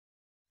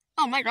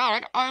Oh my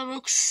god, I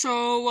look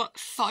so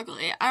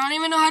fugly. I don't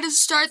even know how to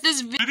start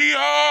this video.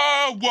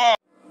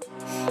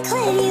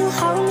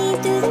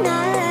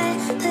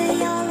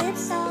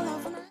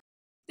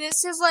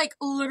 This is like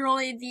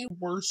literally the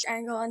worst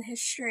angle in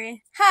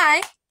history.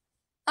 Hi.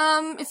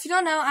 If you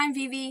don't know, I'm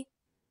Vivi.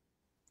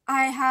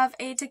 I have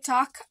a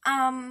TikTok.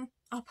 I'll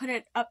put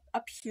it up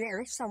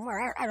here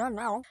somewhere. I don't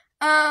know.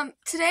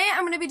 Today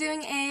I'm gonna be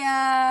doing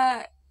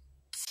a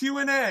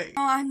Q&A.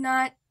 Oh, I'm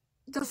not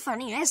the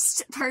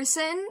funniest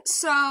person,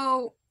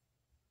 so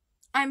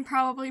I'm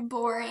probably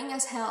boring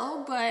as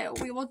hell,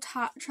 but we will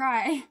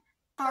try.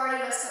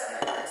 Already messed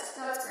up my voice.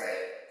 That's great.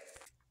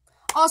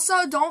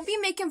 Also, don't be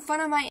making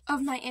fun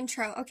of my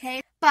intro,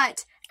 okay?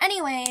 But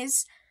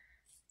anyways,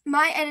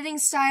 my editing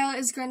style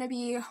is going to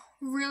be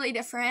really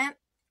different.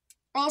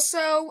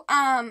 Also,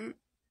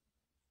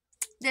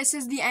 this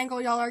is the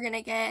angle y'all are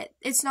gonna get.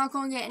 It's not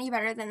gonna get any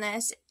better than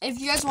this.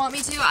 If you guys want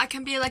me to, I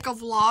can be like a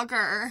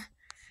vlogger.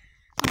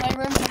 My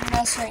room's a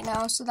mess right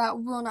now, so that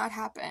will not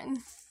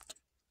happen.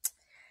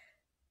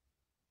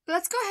 But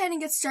let's go ahead and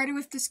get started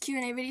with this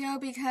Q&A video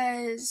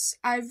because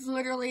I've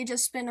literally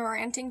just been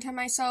ranting to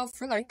myself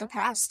for like the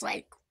past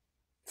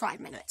 5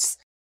 minutes.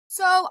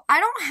 So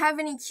I don't have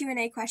any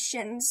Q&A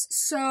questions,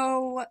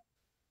 so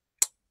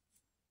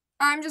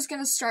I'm just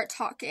gonna start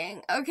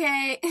talking,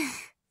 okay?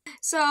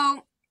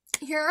 So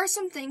here are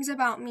some things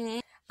about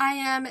me. I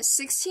am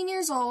 16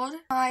 years old.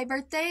 My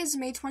birthday is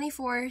May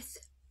 24th,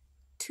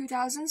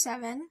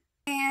 2007.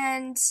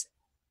 And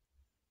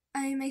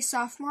I'm a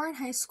sophomore in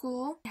high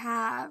school. I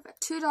have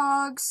 2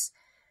 dogs,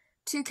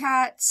 2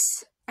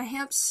 cats, a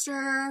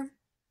hamster,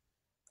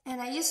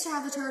 and I used to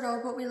have a turtle,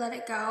 but we let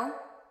it go.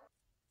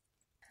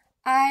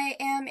 I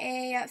am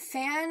a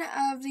fan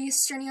of the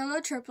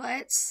Sturniolo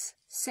triplets,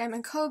 Sam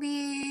and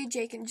Kobe,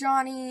 Jake and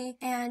Johnny,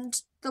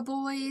 and the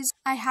boys.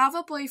 I have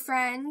a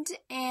boyfriend,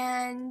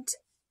 and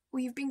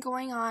we've been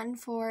going on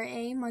for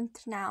a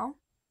month now.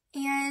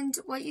 And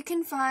what you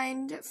can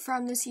find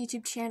from this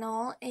YouTube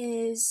channel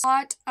is a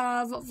lot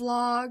of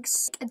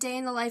vlogs, a day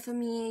in the life of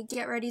me,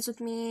 get readies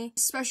with me,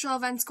 special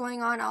events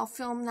going on, I'll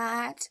film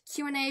that,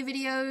 Q&A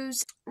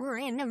videos,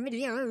 random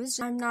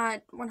videos. I'm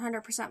not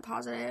 100%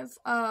 positive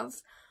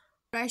of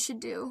what I should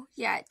do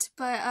yet,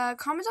 but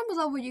comment down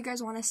below what you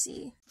guys want to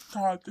see.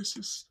 God, this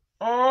is...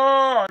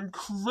 Oh, I'm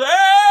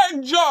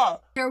cringe!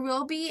 There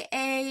will be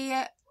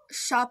a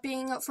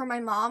shopping for my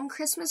mom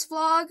Christmas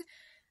vlog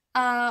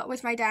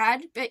with my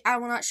dad, but I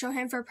will not show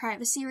him for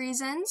privacy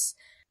reasons.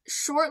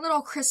 Short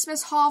little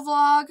Christmas haul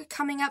vlog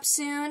coming up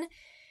soon.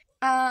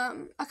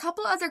 A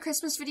couple other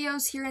Christmas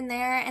videos here and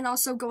there, and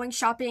also going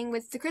shopping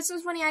with the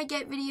Christmas money I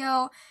get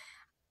video.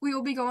 We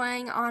will be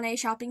going on a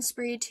shopping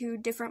spree to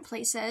different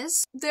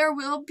places. There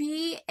will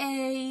be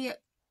a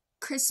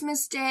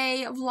Christmas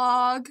Day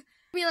vlog.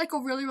 It'll be like a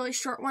really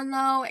short one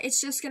though.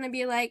 It's just gonna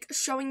be like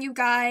showing you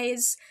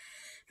guys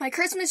my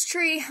Christmas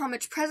tree, how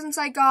much presents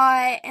I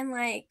got, and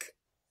like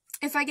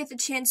if I get the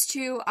chance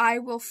to, I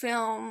will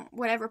film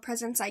whatever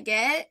presents I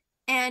get,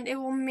 and it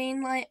will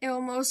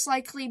most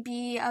likely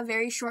be a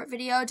very short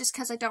video just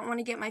because I don't want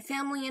to get my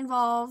family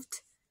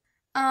involved.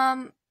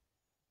 But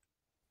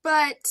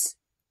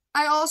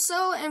I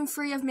also am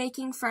free of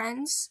making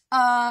friends,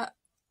 and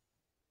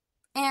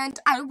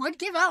I would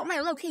give out my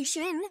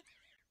location,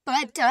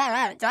 but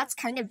that's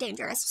kind of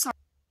dangerous. So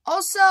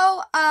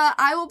also,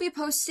 I will be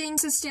posting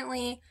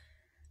consistently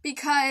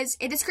because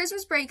it is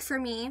Christmas break for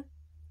me.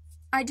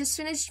 I just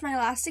finished my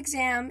last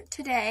exam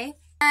today,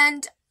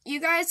 and you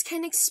guys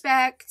can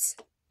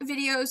expect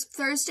videos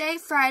Thursday,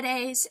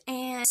 Fridays,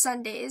 and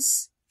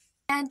Sundays.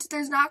 And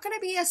there's not going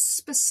to be a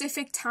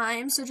specific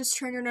time, so just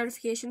turn your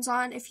notifications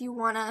on if you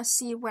want to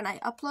see when I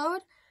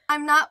upload.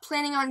 I'm not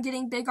planning on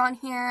getting big on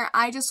here.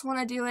 I just want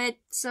to do it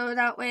so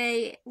that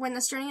way when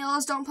the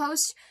Sturniolos don't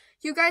post,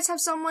 you guys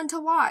have someone to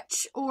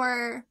watch,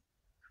 or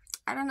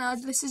I don't know,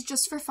 this is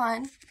just for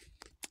fun.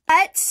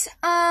 But,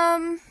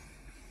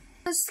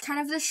 this is kind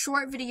of this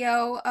short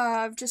video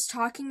of just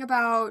talking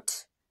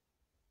about,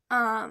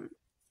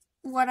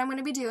 what I'm going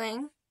to be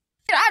doing.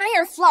 Get out of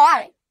here,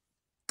 fly!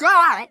 Go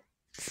out!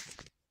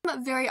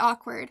 Very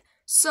awkward.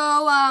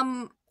 So,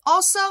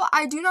 also,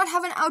 I do not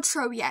have an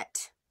outro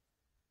yet.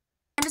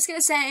 I'm just going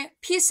to say,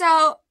 peace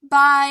out,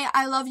 bye,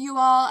 I love you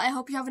all, I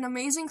hope you have an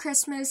amazing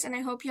Christmas, and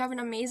I hope you have an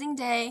amazing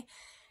day,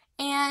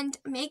 and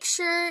make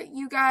sure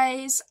you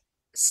guys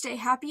stay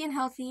happy and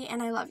healthy,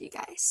 and I love you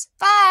guys.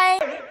 Bye!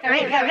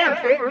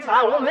 Paper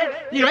towel,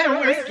 you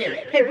never risk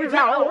it. Paper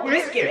towel,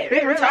 risk it.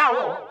 Paper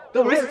towel,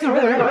 the risk is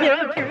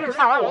paper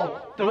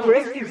towel, the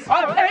risk is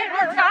a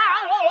paper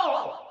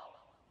towel.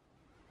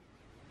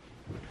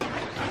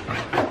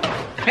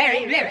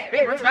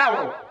 Paper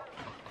towel.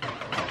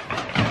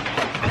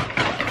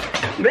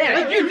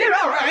 Man, you did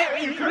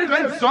alright. You could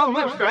have been so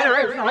much better.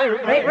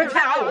 Paper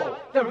towel,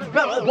 there's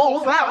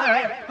bubbles out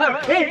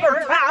there.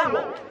 Paper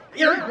towel.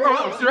 You're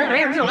gross, your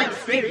hands are like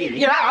sticky.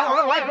 Yeah, I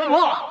don't like them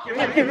all.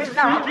 You're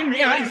stopping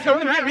me, I'm so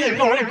happy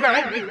going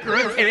back with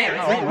gross hands.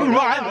 Like, who do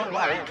I look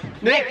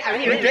like? Nick, I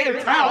need a paper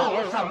towel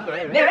or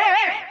something. Nick!